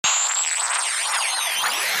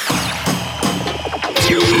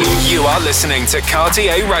You are listening to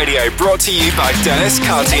Cartier Radio, brought to you by Dennis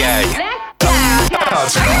Cartier.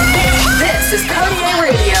 This is Cartier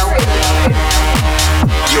Radio.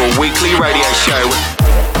 Your weekly radio show.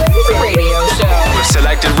 With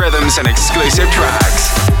selected rhythms and exclusive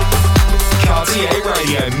tracks. Cartier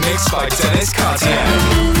Radio, mixed by Dennis Cartier.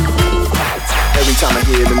 Every time I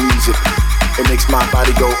hear the music, it makes my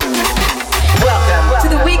body go ooh. Welcome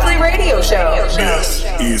to the weekly radio show. This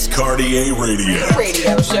is Cartier Radio.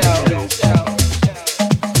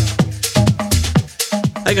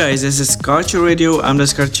 Hi guys, this is Cartier Radio. I'm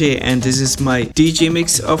Des Cartier, and this is my DJ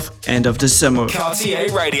mix of End of the Summer.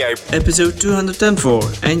 Cartier Radio. Episode 204.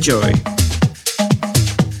 Enjoy.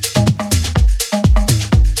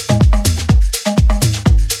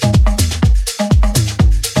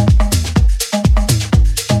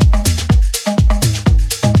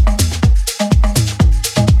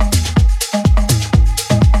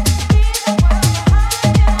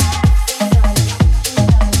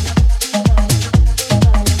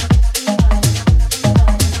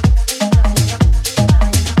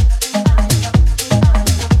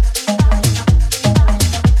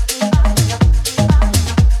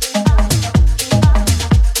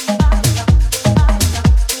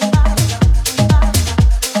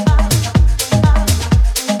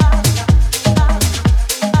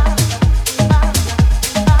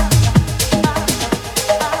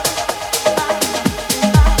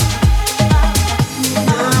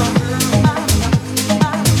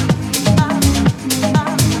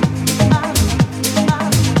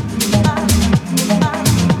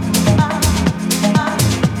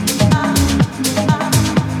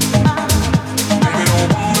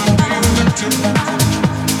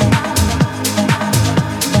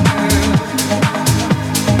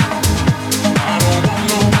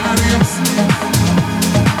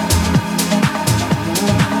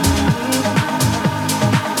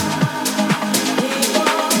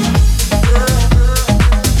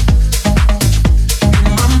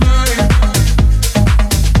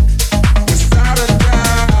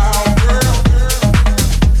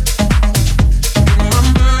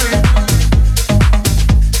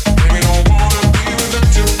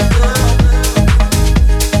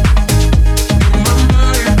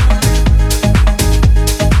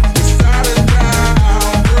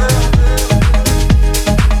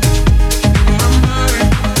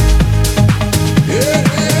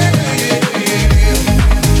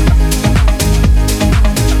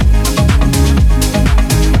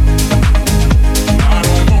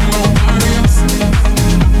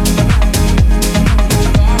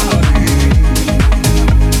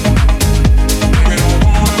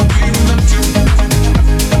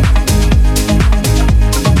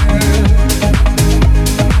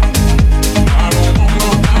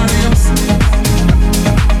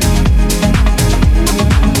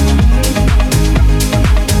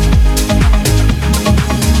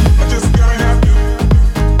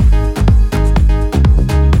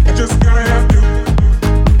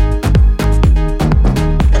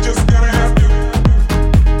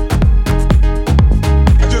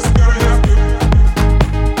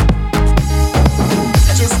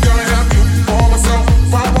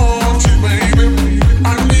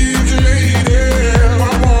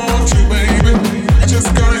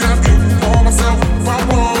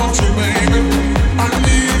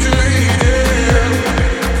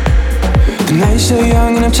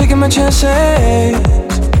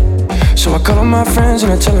 So I call on my friends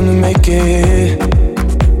and I tell them to make it.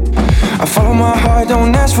 I follow my heart,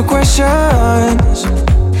 don't ask for questions.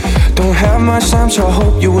 Don't have much time, so I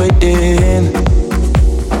hope you're waiting.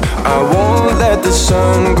 I won't let the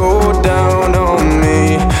sun go down on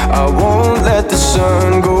me. I won't let the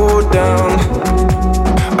sun go down.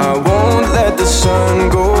 I won't let the sun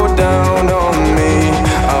go down on me.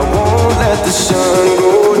 I won't let the sun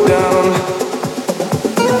go down.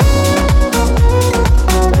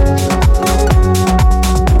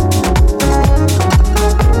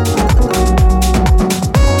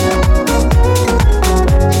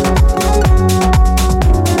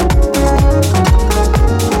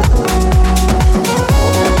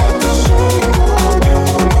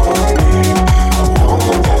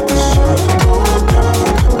 I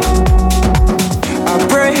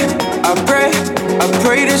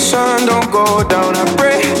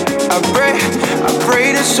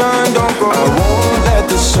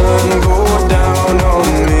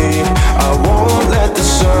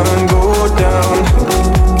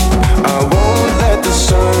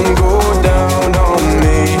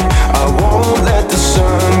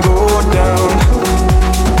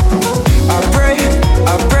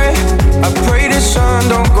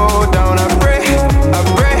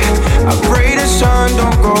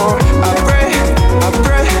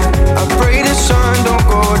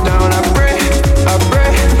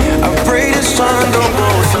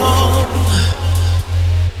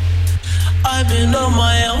I've been on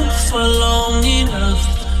my own for long enough.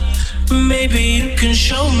 Maybe you can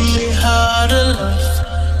show me how to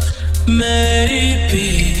love.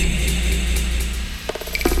 Maybe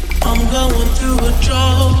I'm going through a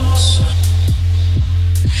drought.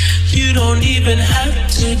 You don't even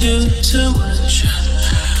have to do too much.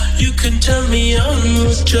 You can turn me on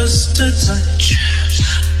with just a touch,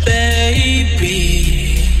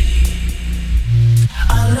 baby.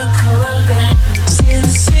 I look around and the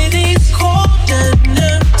city's cold and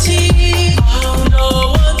empty.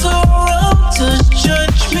 No one's around to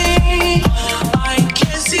judge me. I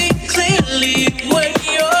can see clearly when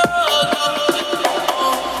you're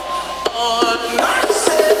on my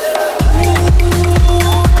side.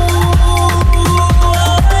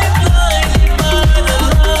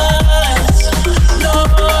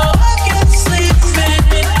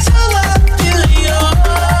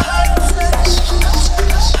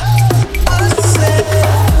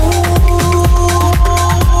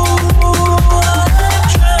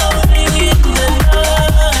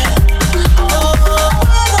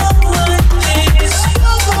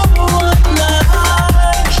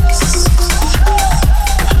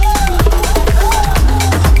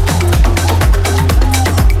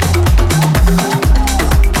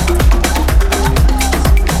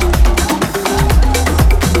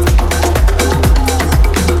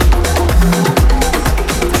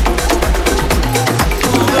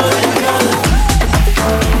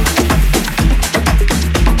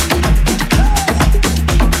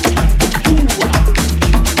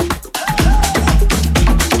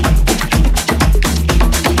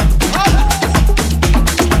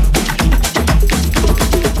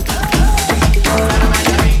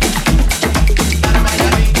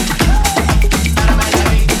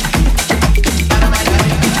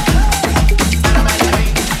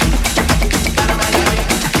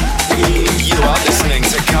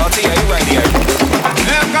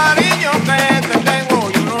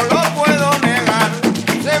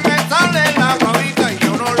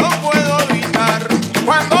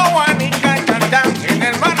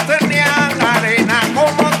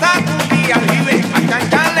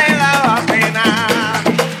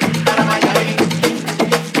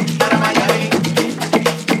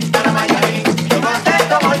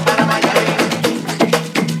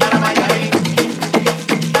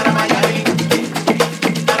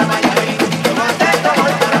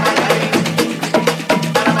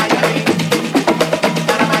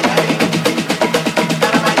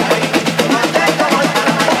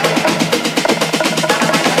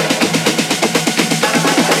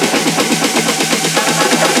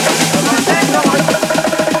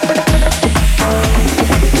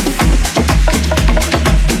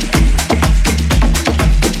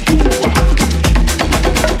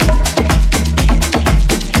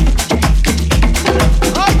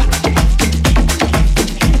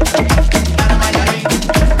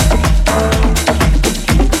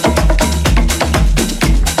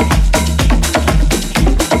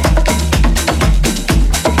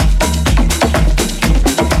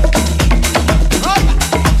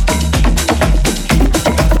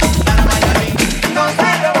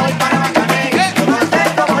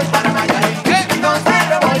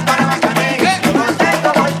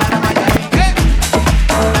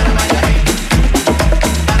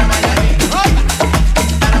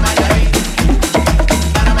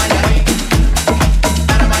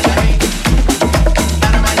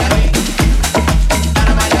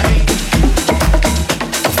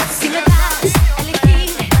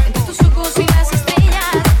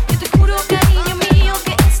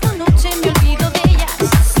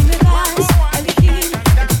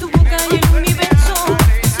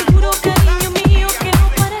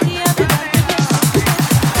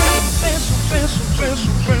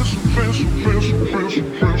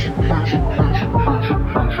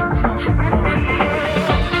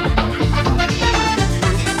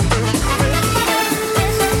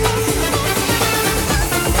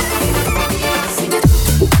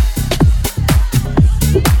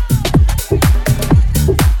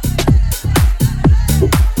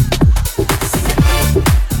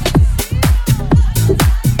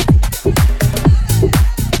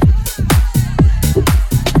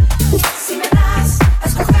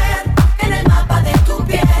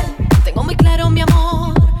 Tengo muy claro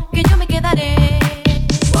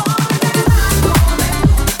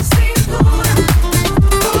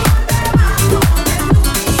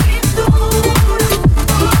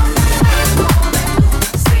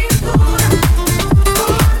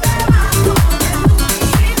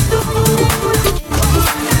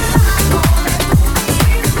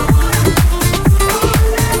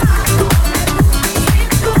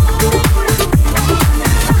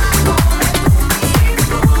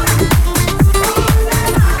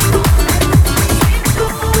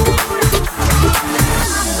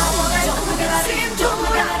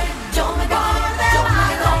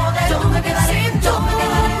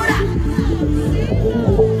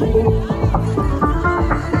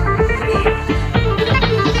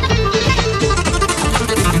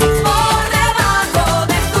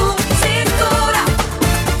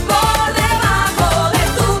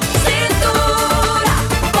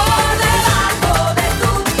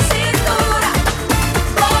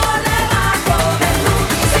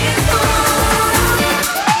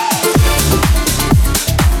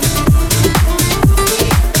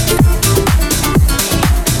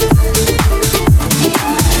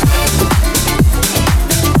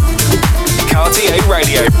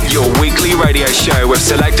Radio, your weekly radio show with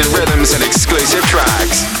selected rhythms and exclusive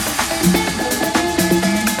tracks.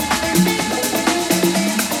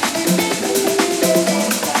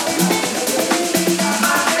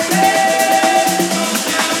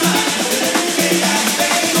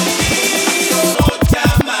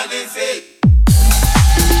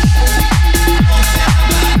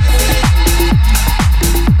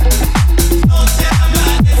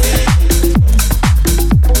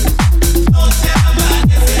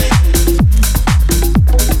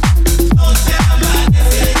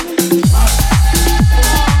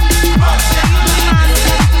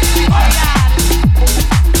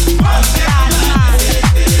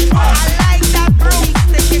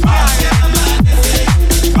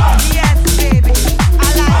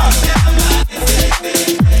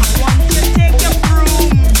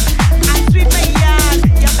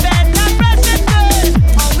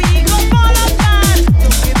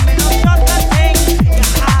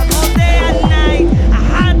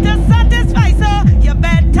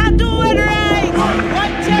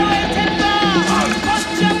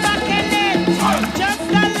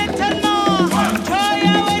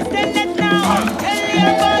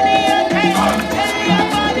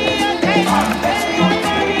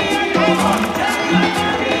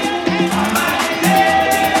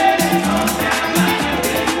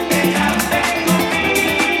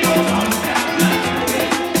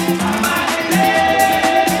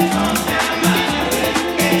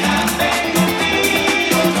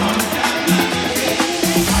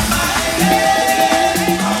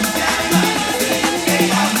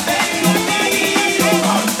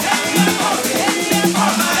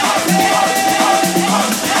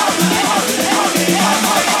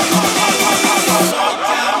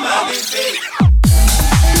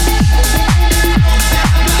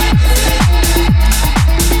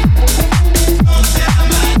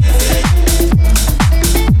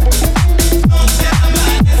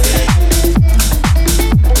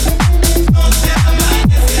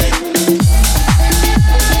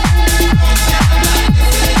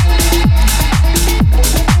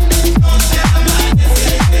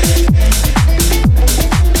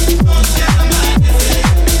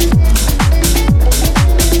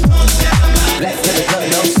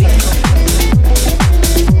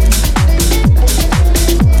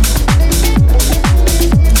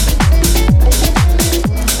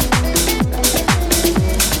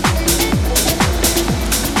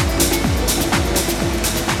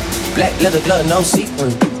 Leather glove, no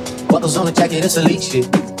sequin. Buckles on the jacket, it's elite shit.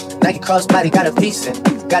 Nike crossbody, got a piece in.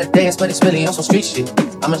 Gotta dance, but it's really on some street shit.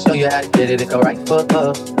 I'ma show you how to get it. It go right foot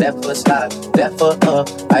up, left foot slide, left foot up,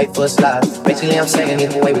 right foot slide. Basically, I'm saying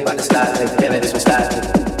either way we bout to slide. Hey, can't let this one slide.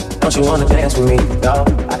 Don't you wanna dance with me, dawg?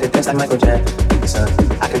 I could dance like Michael Jackson.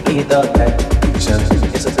 I could give you the passion.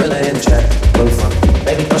 It's a thriller in the track. Where we from?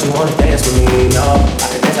 Baby, don't you wanna dance with me, no? I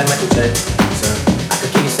could dance like Michael Jackson. I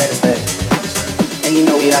could give you satisfaction. And you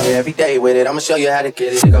know we out here every day with it. I'ma show you how to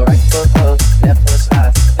get it. It go right foot up, left foot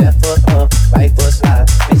slide, left foot up, right foot slide.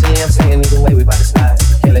 Basically, I'm saying either way we bout to slide.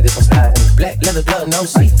 Can't let this one slide. Black leather glove, no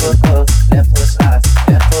seat. Foot up, left foot slide,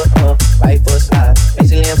 left foot up, right foot slide.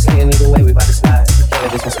 Basically, I'm saying either way we bout to slide. Can't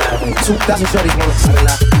let this one slide. 2,000 shorties wanna slide a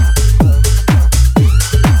lot.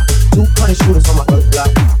 200 shooters on my first block.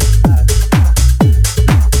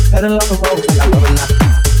 Pedal off the road, I love it not.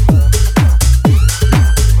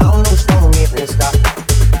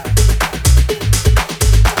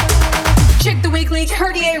 Check the weekly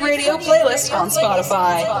Cartier Radio playlist on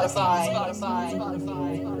Spotify.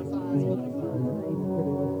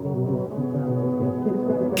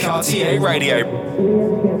 Cartier Radio.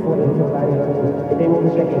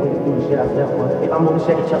 If I'm on the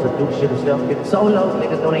shaky chance to do the shit himself. If it's solo,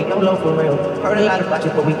 niggas don't ain't YOLO for real. Heard a lot about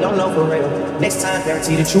you, but we don't know for real. Next time,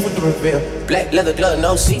 guarantee the truth with the reveal. Black leather glove,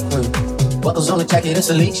 no sequin. Buckles on the jacket, it's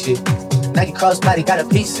elite shit. Nike crossbody, got a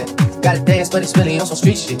piece in. Gotta dance, but it's really on some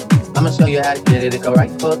street shit. I'ma show you how to get it. It go right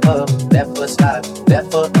foot up, left foot slide, left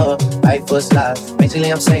foot up, right foot slide.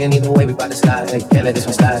 Basically, I'm saying either way we bout to slide. Hey, can't let this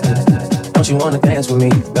one slide. Don't you wanna dance with me,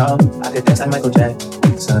 dawg? I could dance like Michael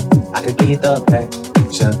Jackson. I could give you the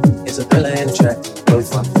passion. It's a thriller in the track. Where we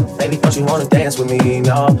from? Baby, don't you wanna dance with me,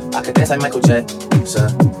 no? I could dance like Michael Jackson.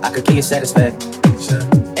 I could give you satisfaction.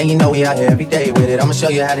 And you know we out here every day with it. I'ma show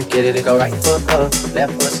you how to get it. It go right foot up,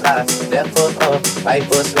 left foot slide, left foot up, right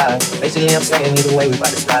foot slide. Basically, I'm saying either way we bout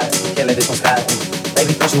to slide. Can't let this one slide.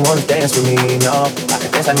 Baby, don't you wanna dance with me? No, I could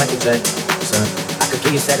dance like Michael Jackson. I could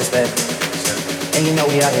give you satisfaction. And you know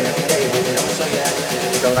we out here every day with it. I'ma show you how to get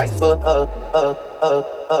it. It go right foot up, up, up,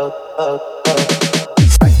 up, up, up.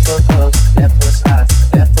 Right foot up, left foot slide,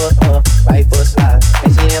 left foot up, right foot slide.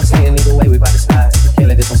 Basically, I'm saying either way we bout to slide. Can't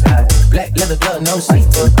let this one slide. Black leather glove, no no seat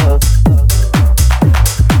for love.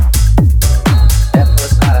 That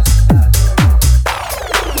was hot.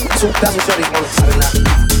 2,000 shorties wanna party now.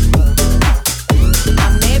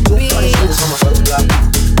 I'm that bitch. 20 shooters on my first block.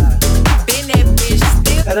 Been that bitch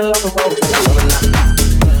still. Had a long road to the other night.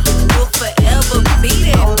 Will forever be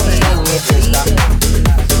that bitch.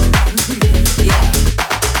 Yeah.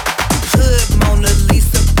 Hood Mona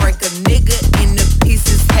Lisa, break a nigga into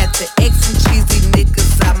pieces. Had to X some cheesy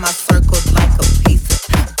niggas out my circle like a pizza.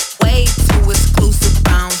 Way too exclusive.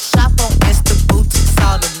 I don't shop on Insta boutiques.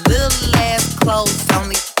 All the little ass clothes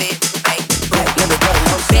only fit fake. Bad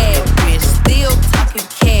bitch, still talking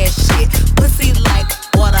cash shit. Pussy like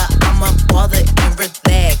water, I'm a bother and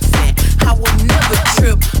relaxing. I would never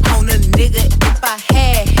trip on a nigga if I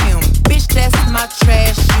had him. Bitch, that's my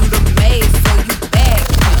trash, you the maid, so you bag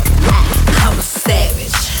him. I'm a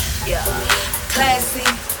savage, yeah. Classy,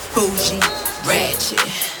 bougie, ratchet,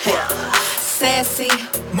 yeah. Sassy,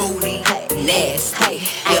 moody, nasty,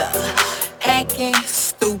 yeah. Acting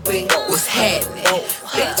stupid, what's happening?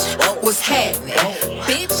 Bitch, what's happening?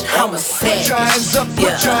 Bitch, I'm a savage,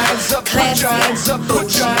 yeah. Classy,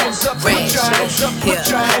 bougie, ratchet,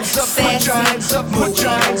 yeah. Sassy, moody,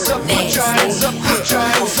 nasty,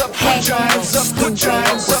 acting stupid,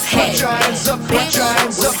 what's happening? Bitch,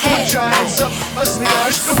 what's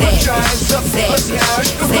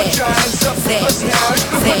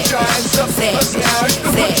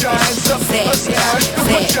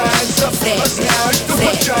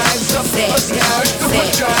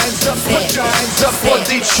For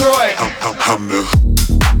Detroit. I'm the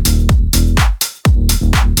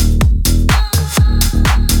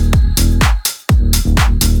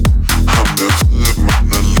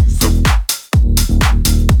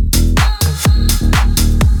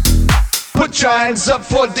Put your hands up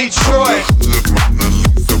for Detroit.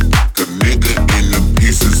 the nigga in the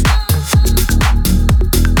pieces.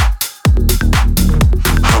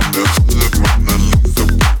 I'm the hood Mona Lisa,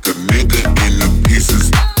 the nigga in the pieces.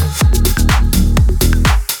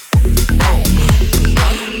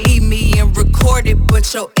 Eat me and record it,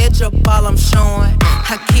 but your edge up all I'm showing.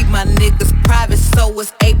 I keep my niggas private, so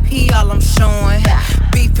it's AP all I'm showing.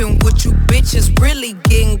 Beefing with you bitches really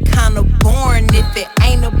getting kinda boring. If it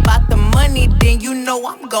ain't about the money, then you know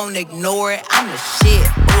I'm gonna ignore it. I'm the shit,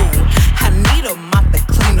 ooh. I need a mop to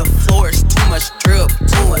clean the floors, too much drip,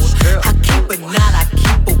 ooh. I keep a knot, I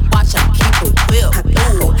keep a watch, I keep a whip,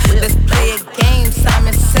 ooh. Let's play a game,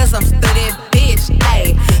 Simon says I'm still that bitch,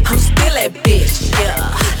 ayy. I'm still that bitch,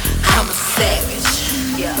 yeah. I'm a savage,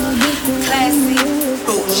 yeah. Classy,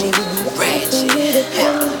 bougie, ratchet,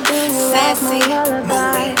 yeah. Sassy,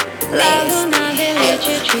 moody, nasty,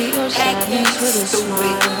 acting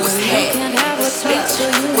stupid, what's happening? Bitch,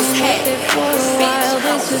 what's happening?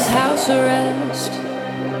 This is house arrest.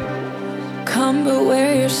 Come but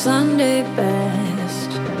wear your Sunday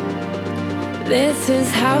best. This is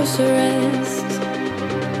house arrest.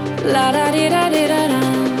 La da di da di da da.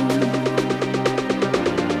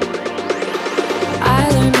 I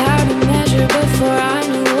learned how to measure before I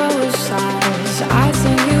knew what was size. I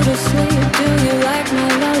sing you to sleep. Do you like my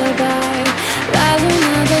lullaby? La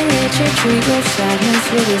luna, they let you treat your sadness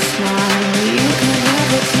with a smile. You can have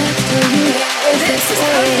what's next to you. This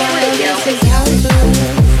is house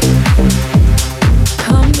arrest.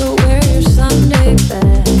 Come to wear your Sunday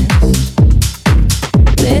best.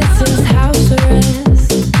 This is house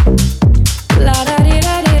arrest. La da di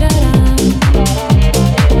da di da da.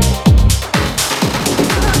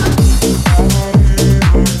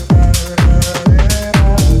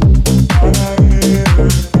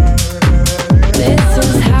 This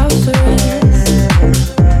is house arrest.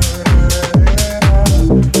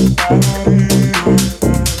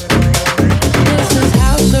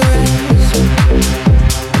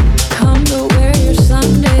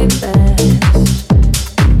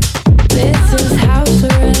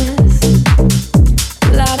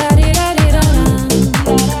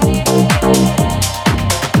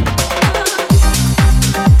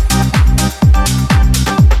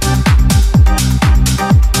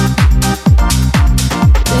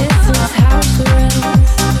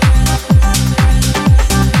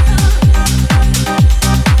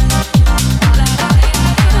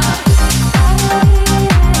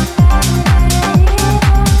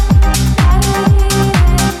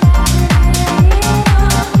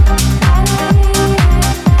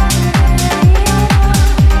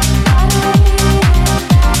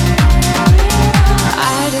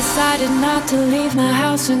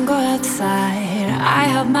 house and go outside. I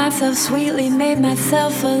helped myself sweetly, made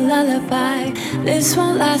myself a lullaby. This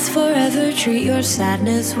won't last forever, treat your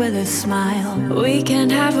sadness with a smile. We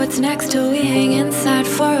can't have what's next till we hang inside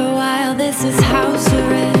for a while. This is house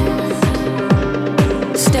arrest.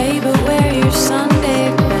 Stay but wear your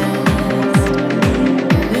Sunday best.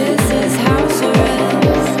 This is house arrest.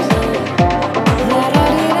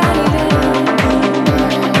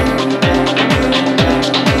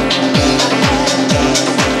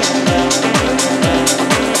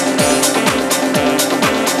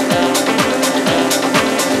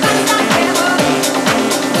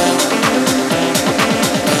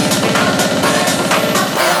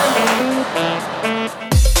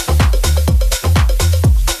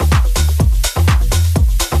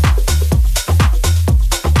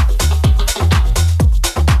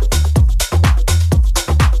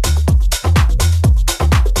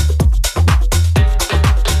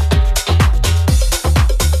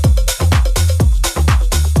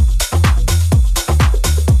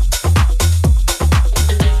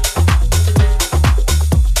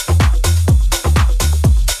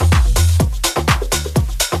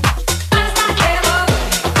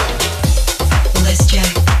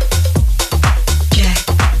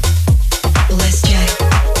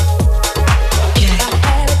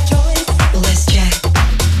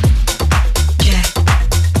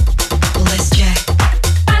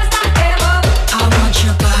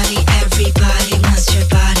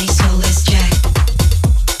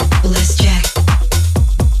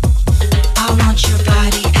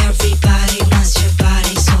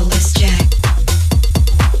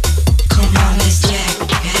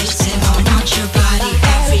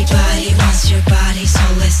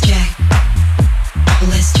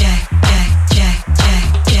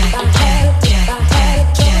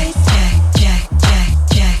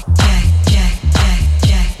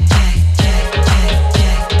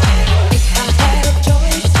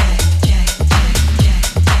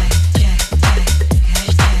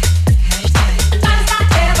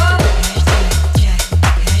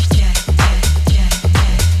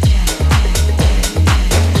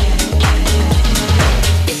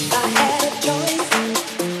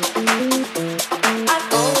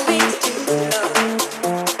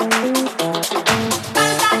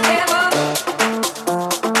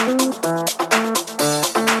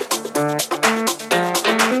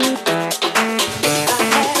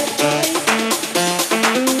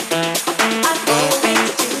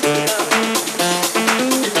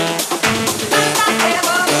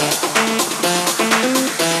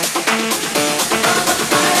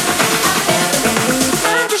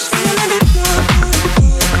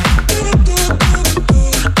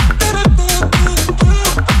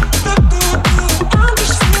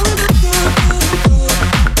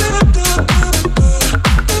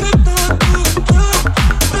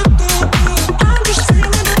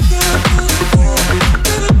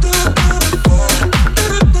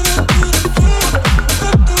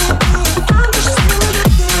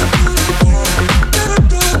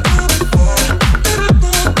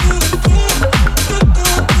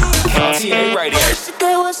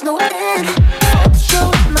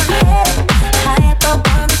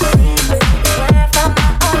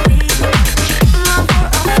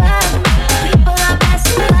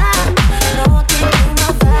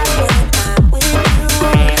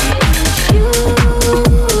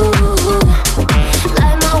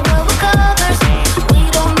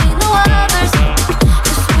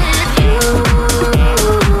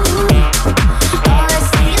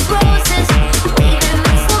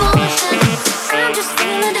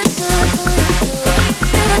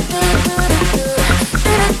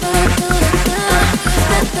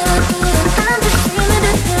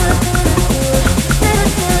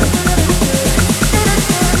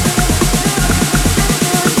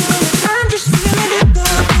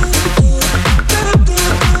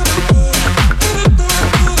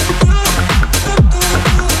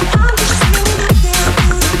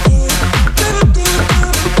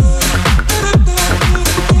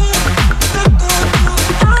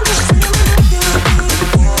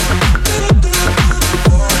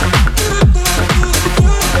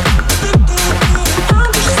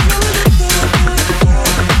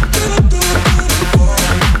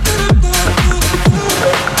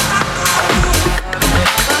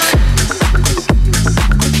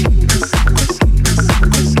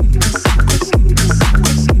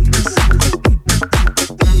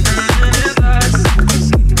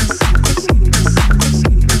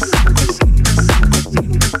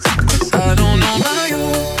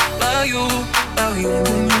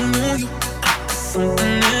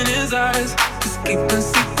 Keeping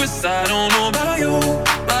secrets, I don't know about you,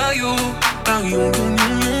 about you, about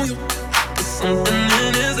you.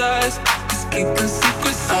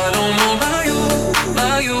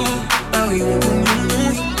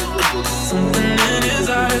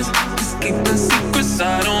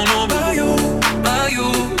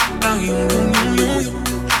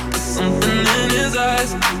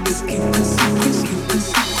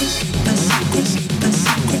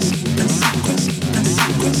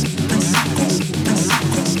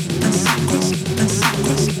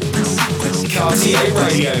 Cartier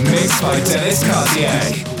Radio, mixed by Dennis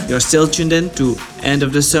Cartier. You're still tuned in to End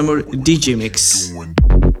of the Summer DJ Mix.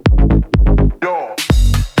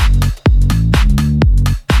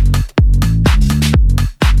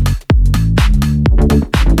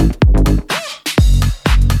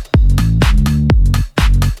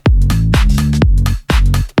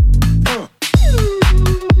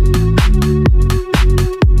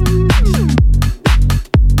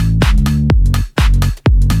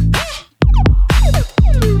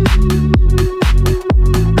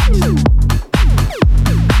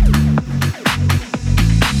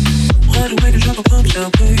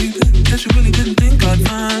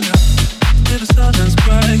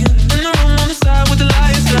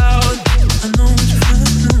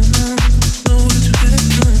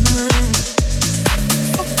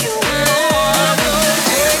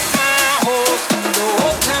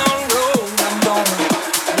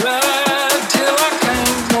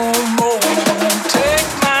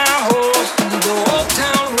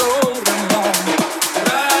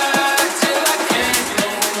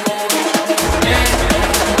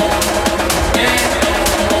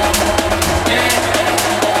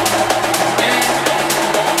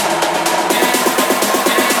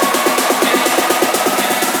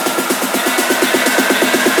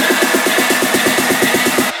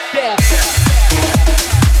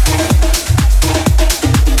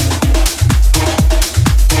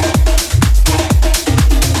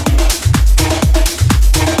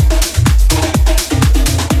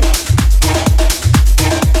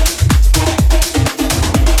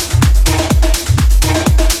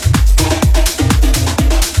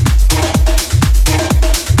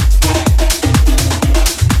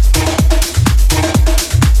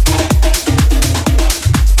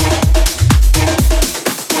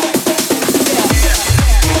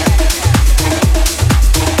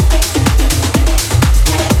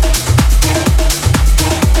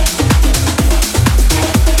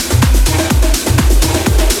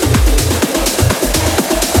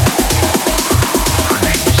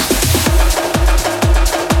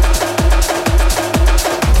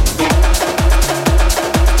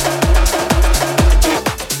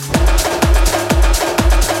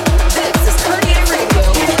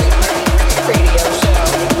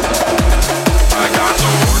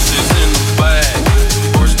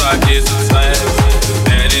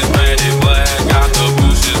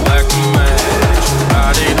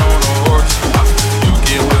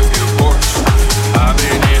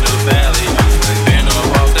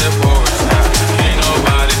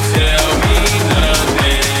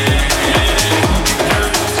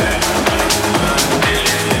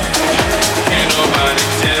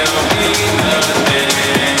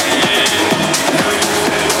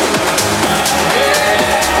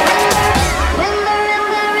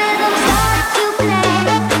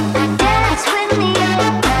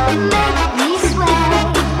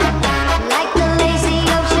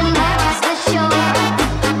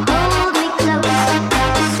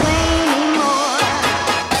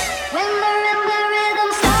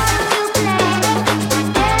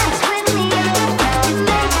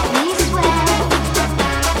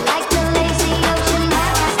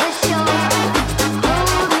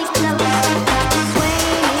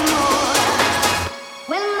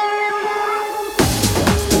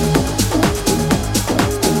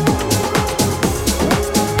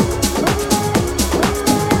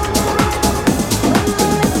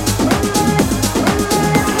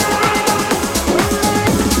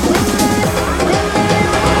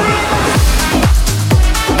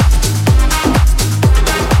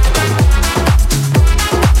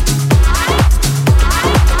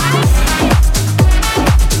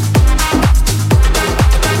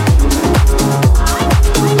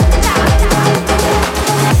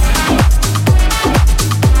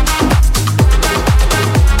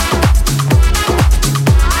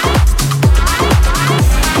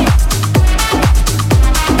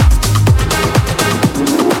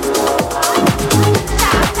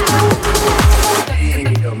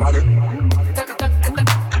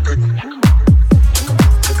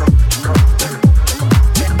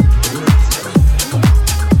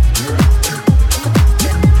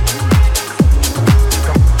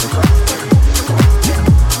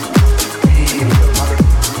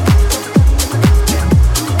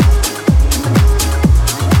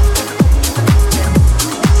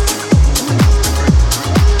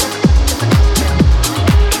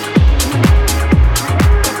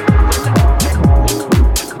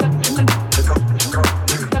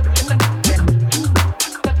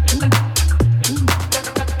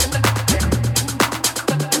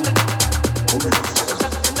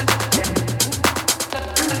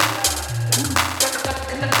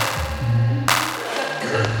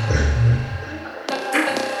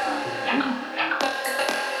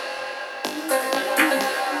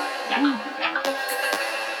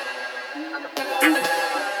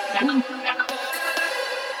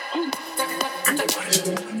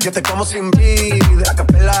 Yo te como sin vida, a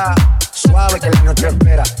capela, suave que la noche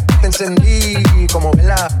espera. Te encendí como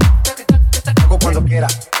vela, hago cuando quiera.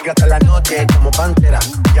 Y hasta la noche como pantera.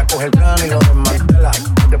 Ya coge el plano y lo desmantela.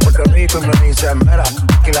 De Puerto Rico y me dice mera.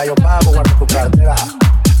 Que la yo pago, guardo tu cartera.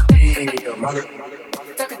 Y madre.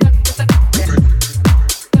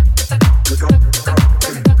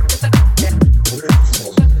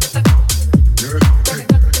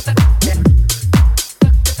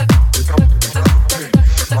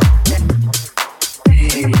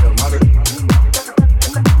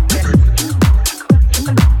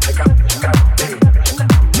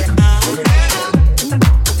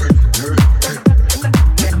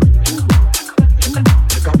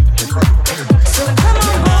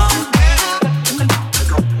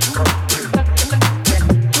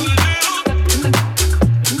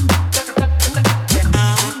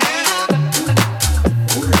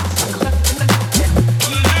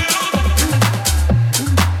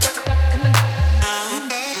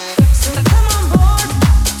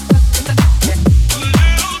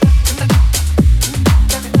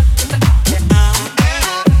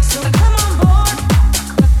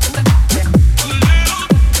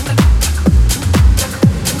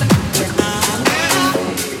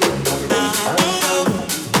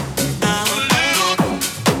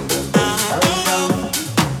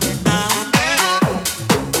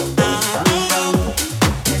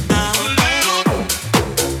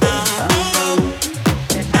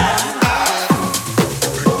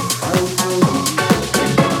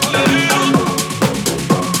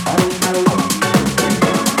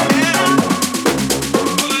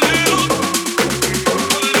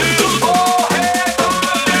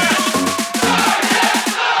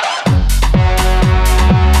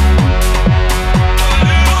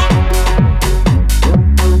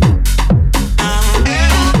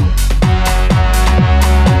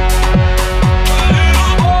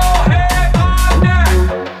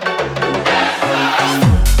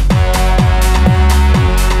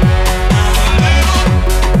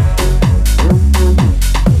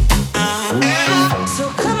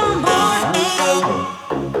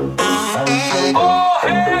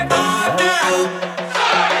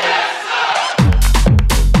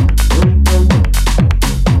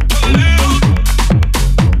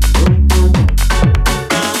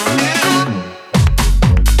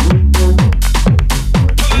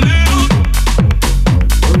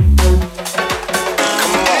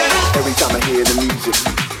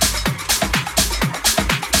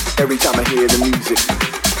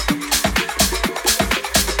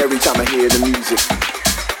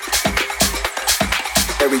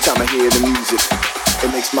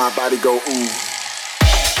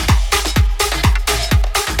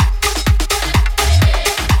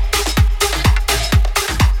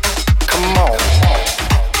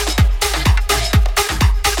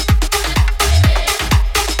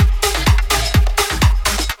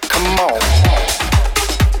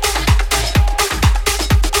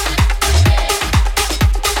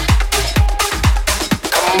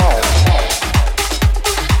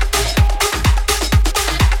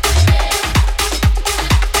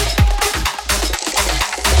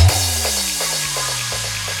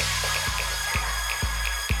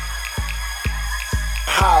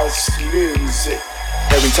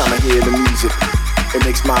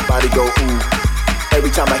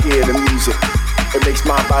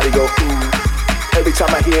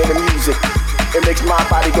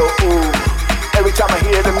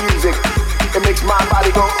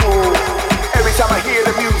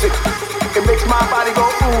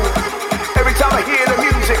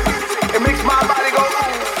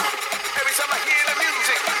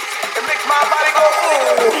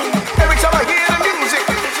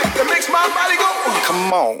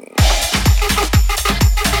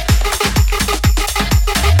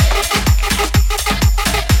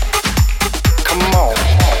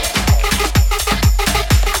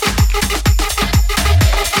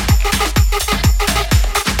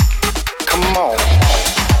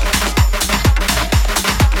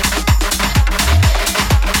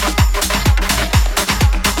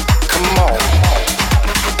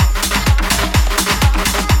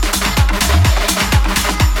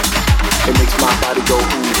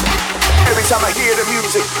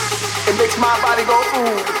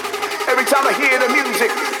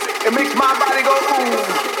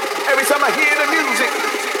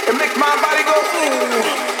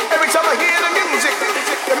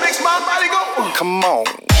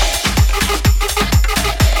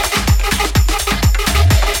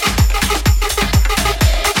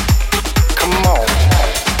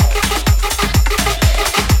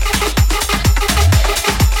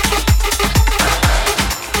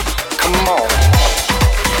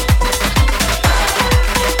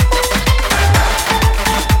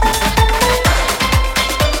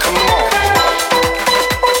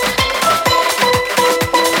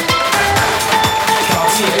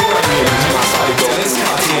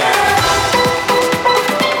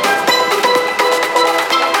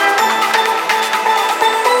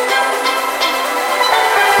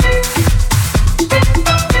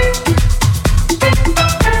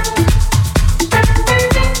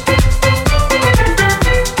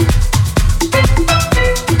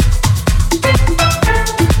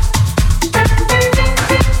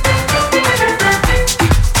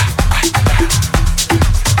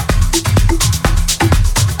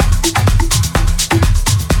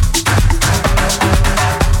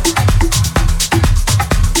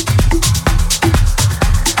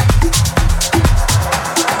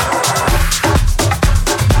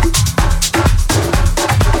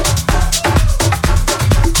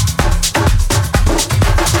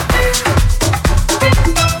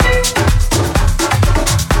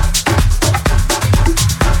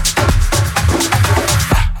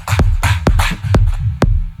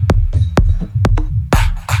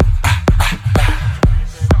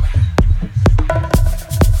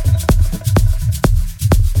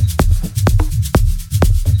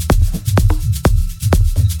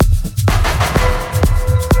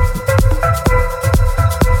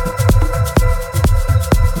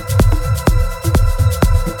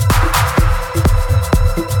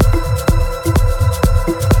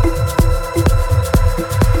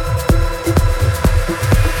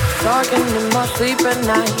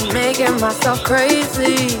 night, making myself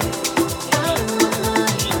crazy.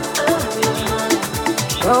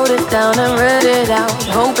 Wrote it down and read it out,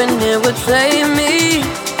 hoping it would save me.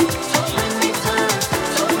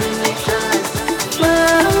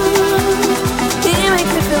 Well, he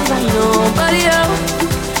makes me feel like nobody else,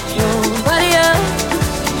 nobody else.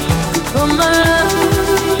 But my love,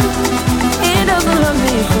 he doesn't love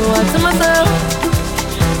me, so I tell myself,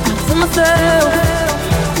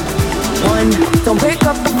 one, don't pick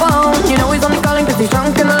up the phone, you know he's only calling cause he's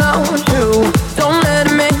drunk and alone. Two, don't let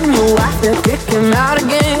him in, you have to kick him out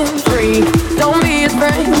again. Three, don't be his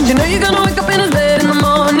friend, you know you're gonna wake up in his bed in the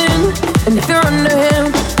morning. And if you're under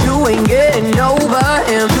him, you ain't getting over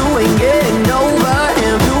him. You ain't getting over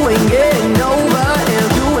him. You ain't getting over him.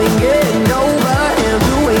 You ain't getting over him.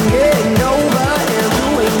 You ain't getting over him. You ain't getting over him. You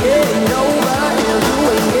ain't getting over him. You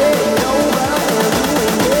ain't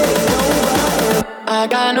getting over him. I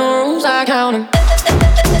got no rules, I count 'em.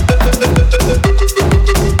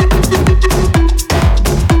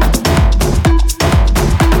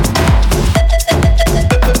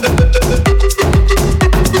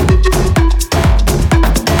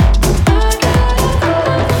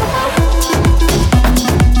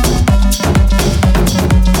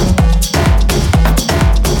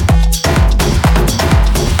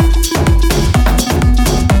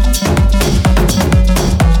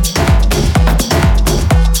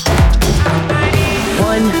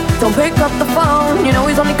 Don't pick up the phone, you know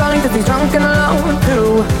he's only calling cause he's drunk and alone.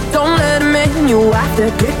 Two, don't let him in, you have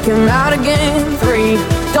to kick him out again. Three,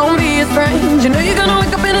 don't be his friend, you know you're gonna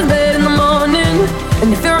wake up in his bed in the morning.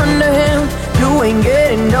 And if you're under him, you ain't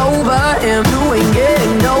getting over him. You ain't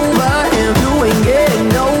getting over him. You ain't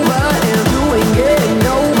getting over him. You ain't getting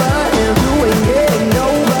over him. You ain't getting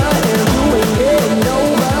over him. You ain't getting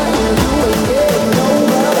over him. You ain't getting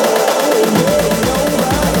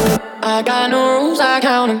over him. I got no rules, I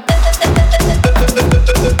count 'em.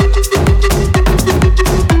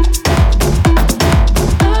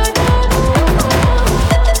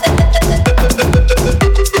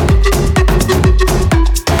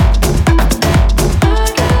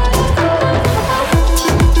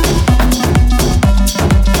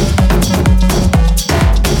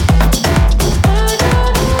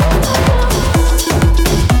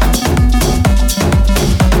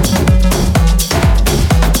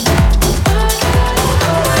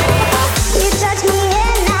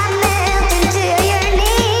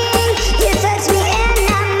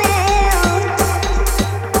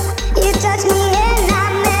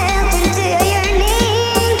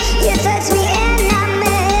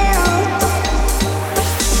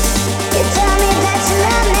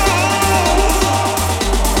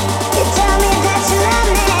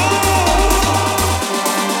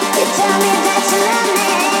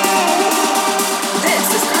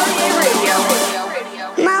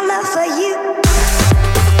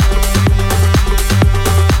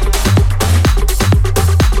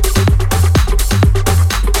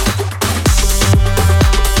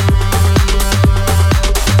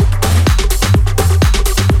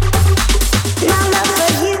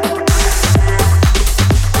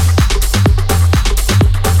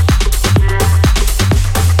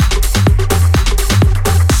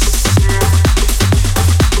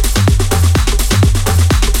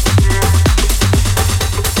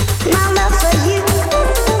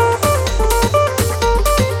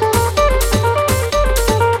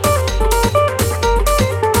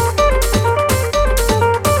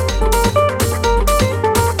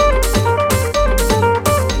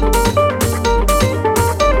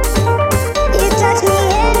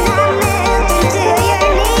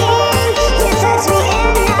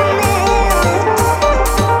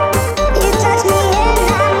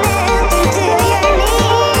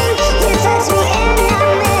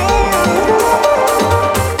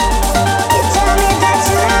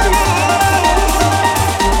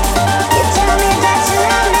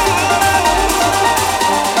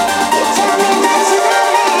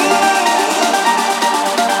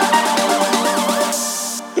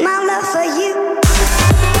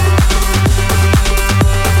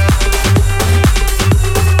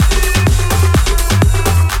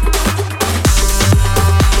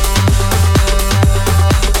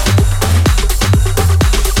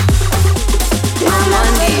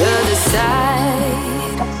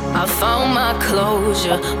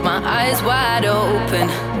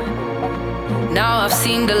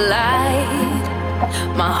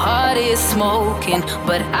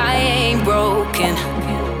 But I ain't broken.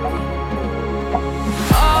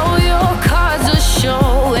 All your cards are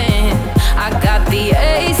showing. I got the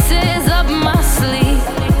aces up my sleeve.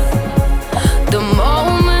 The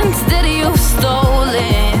moments that you've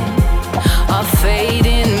stolen are fading.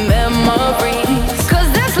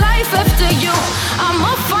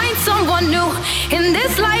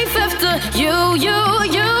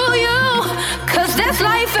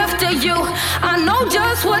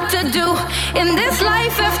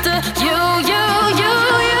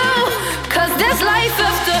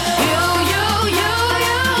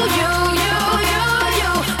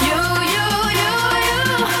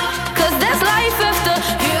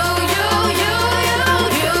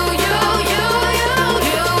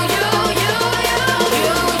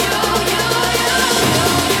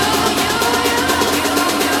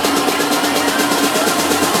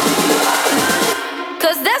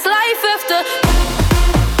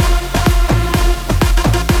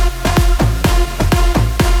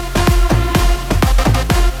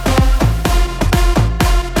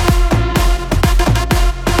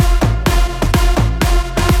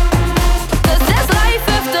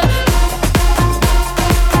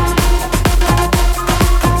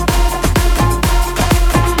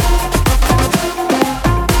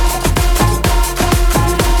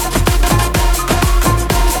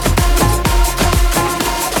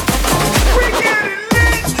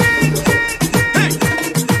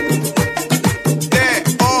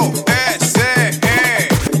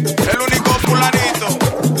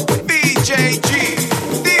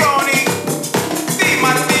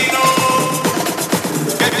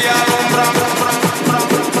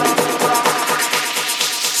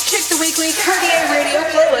 Cartier Radio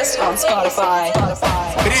playlist on Spotify.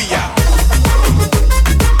 Brilla.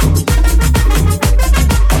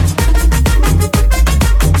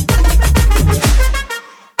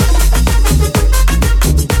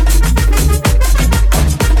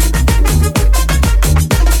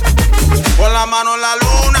 Con la mano en la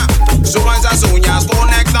luna, suban esas uñas,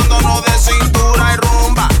 conectándonos de cintura y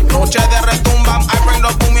rumba. Noche de retumba, I bring the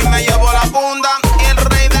boom y me llevo la funda. Y el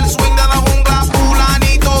rey del swing de la jungla,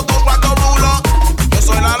 fulanito, 2, 4 rulos. Yo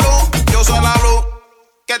soy la luz,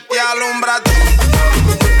 que te alumbra a ti.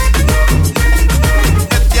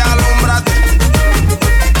 Que te alumbra a ti.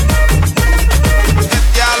 Que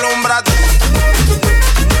te alumbra a ti.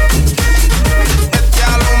 Que te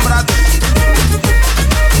alumbra a ti.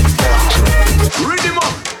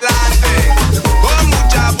 Con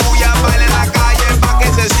mucha bulla, baila en la calle pa' que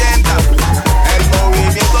se sienta el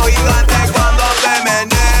movimiento gigante cuando te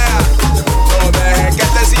menea. No dejes que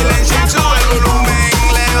este silencio sube el volumen.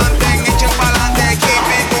 Levanten, echen pa'lante, keep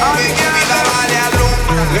it moving, que vida vale a luz.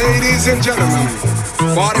 Ladies and gentlemen,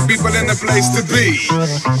 party people in the place to be.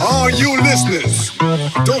 All you listeners,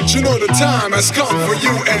 don't you know the time has come for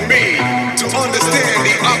you and me to understand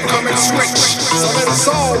the upcoming switch? So let us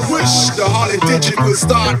all wish the Harley Digit will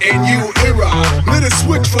start a new era. Let us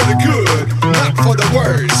switch for the good, not for the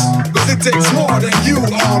worse. Cause it takes more than you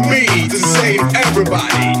or me to save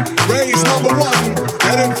everybody. Raise number 1,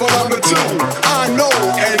 heading for number 2. I know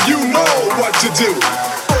and you know what to do.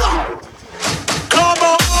 Come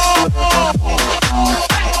on!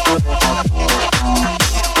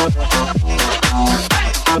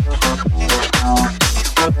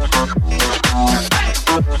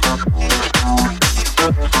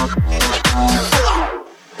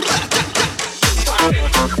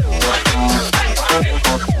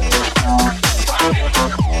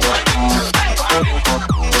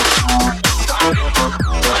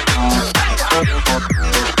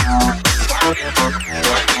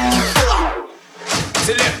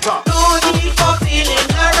 No need for feeling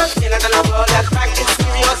nervous. You're not gonna go that practice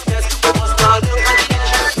seriousness. You must know the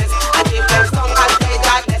conscientiousness. And if them song can play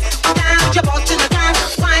that less. Dance your butt in the time.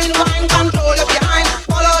 Wine, control your behind.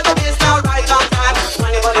 Follow the bass now right on time.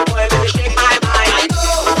 Anybody boy, baby, shake my mind. I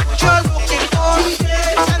know what you're looking for.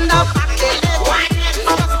 Send up back the leg.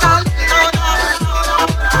 Just a little louder.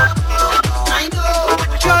 I know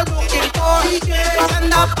what you're looking for.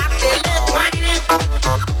 Send up back the leg.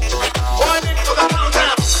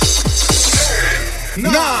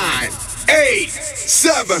 Nine, 8,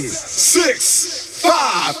 7, 6,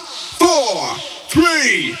 5, 4,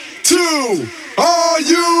 3, 2. Are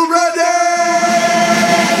you ready?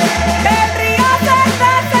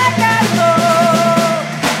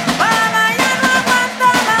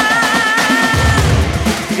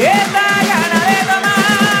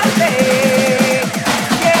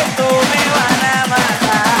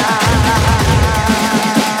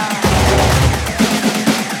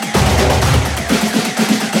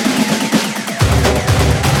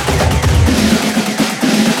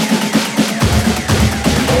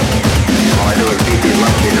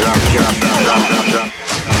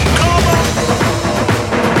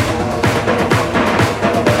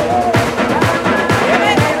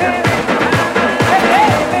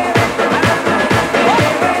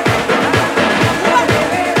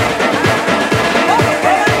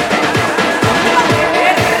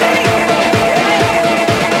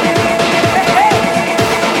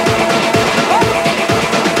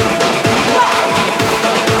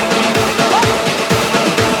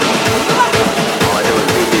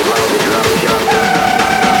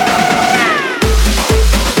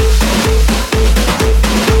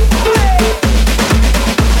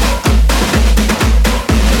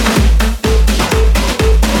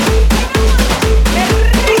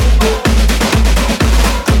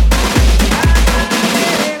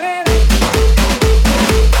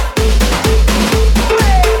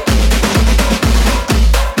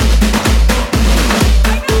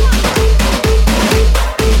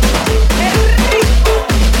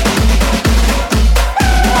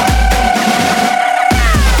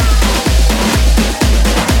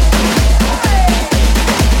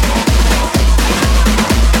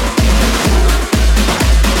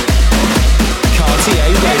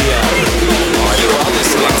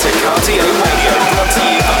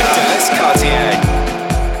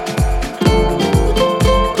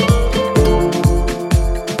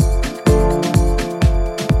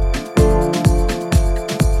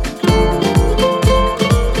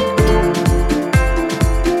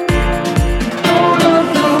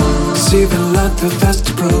 the fast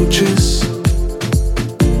approaches.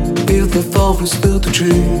 Feel the forest, feel the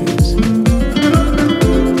trees.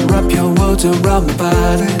 Wrap your world around my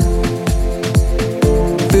body.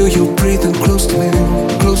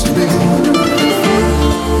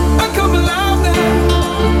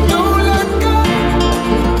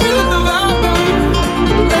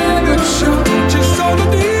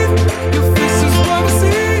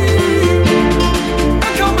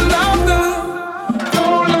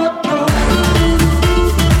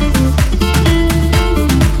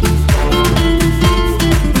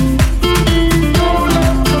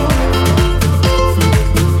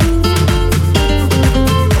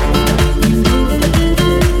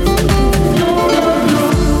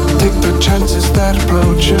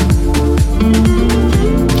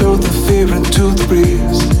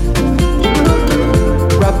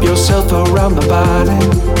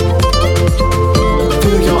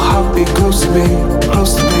 me,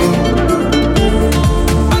 close to me.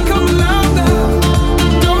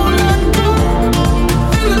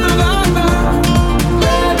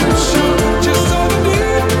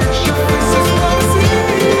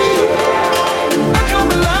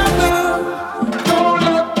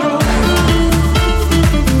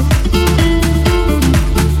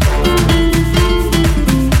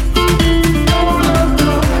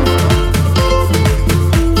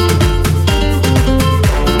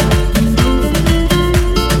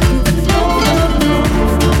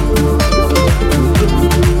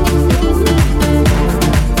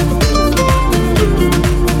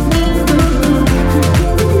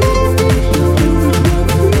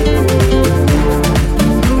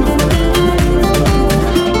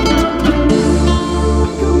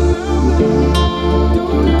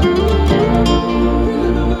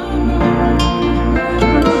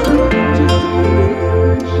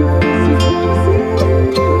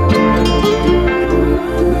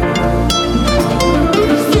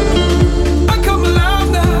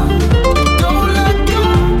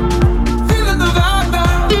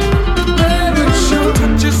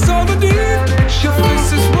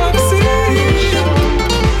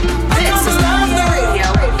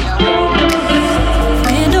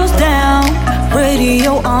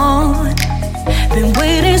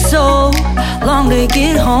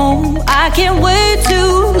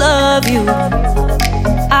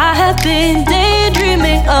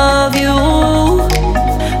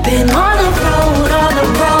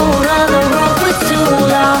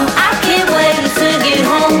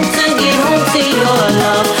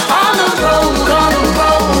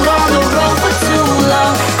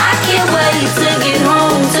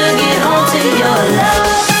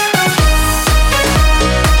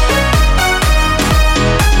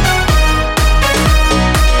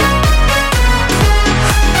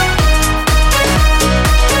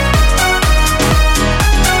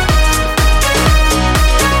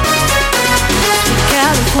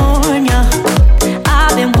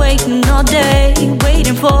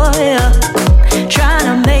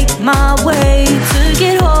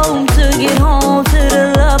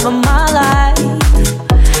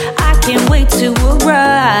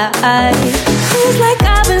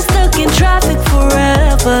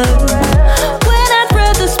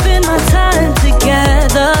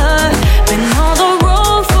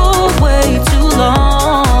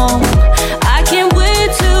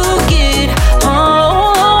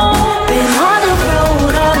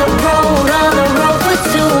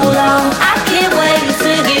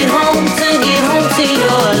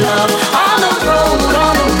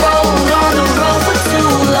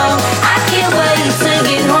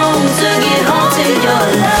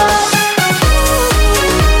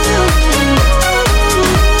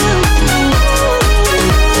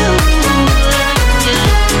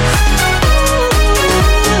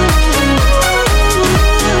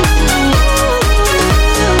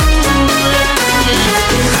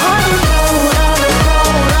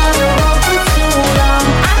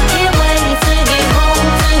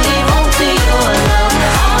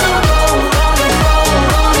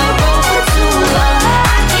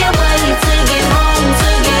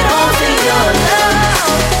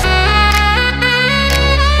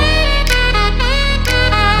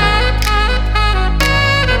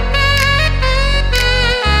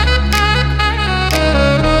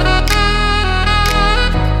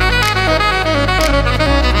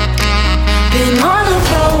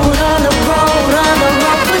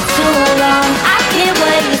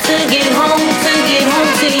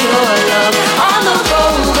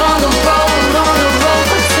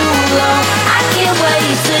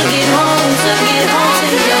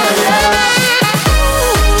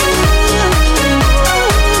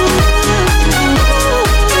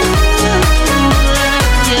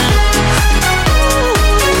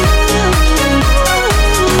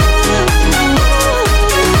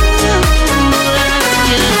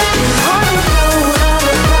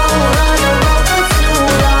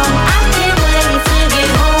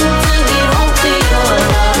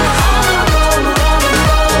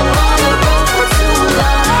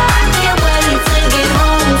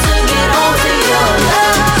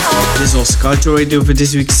 Culture Radio for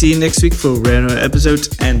this week. See you next week for a random episode.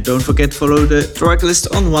 And don't forget to follow the track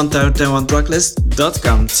list on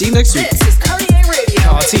 1001tracklist.com. See you next week. This is Cartier Radio.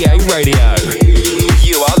 Cartier Radio.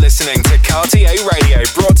 You are listening to Cartier Radio,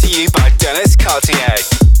 brought to you by Dennis Cartier.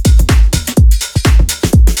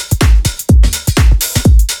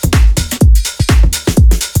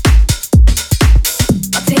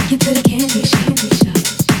 I'll take you to the candy shop.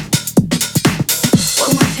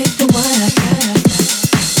 One more take the one I got.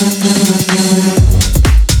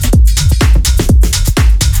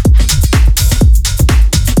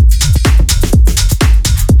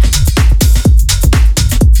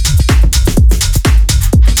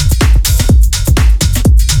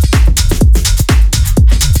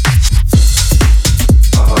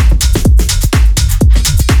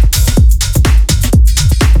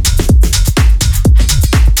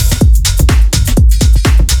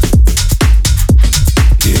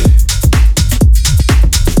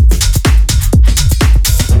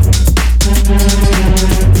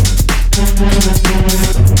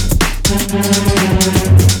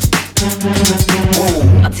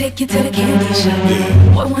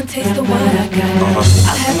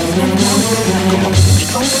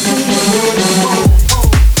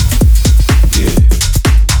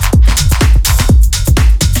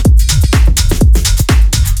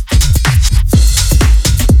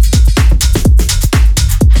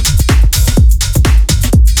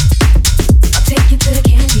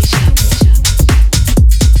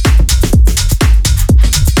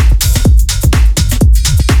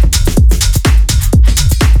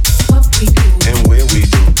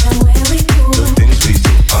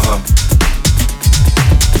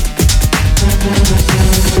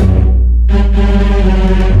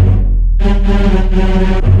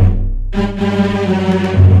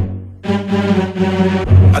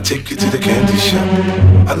 take you to the candy shop.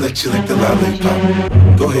 I let you lick the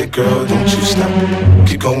lollipop. Go ahead, girl, don't you stop.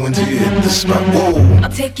 Keep going till you hit the spot. Whoa. I'll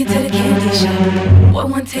take you to the candy shop. Boy,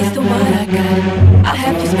 one taste of what I got. I'll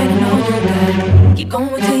have you spending all you got. Keep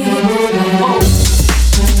going till you hit the spot. Whoa.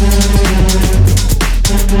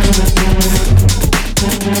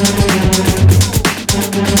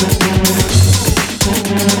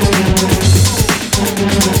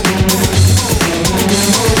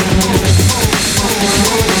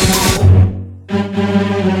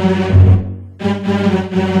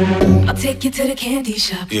 I'll take you to the candy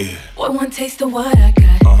shop. Yeah. Boy, one taste of what I got.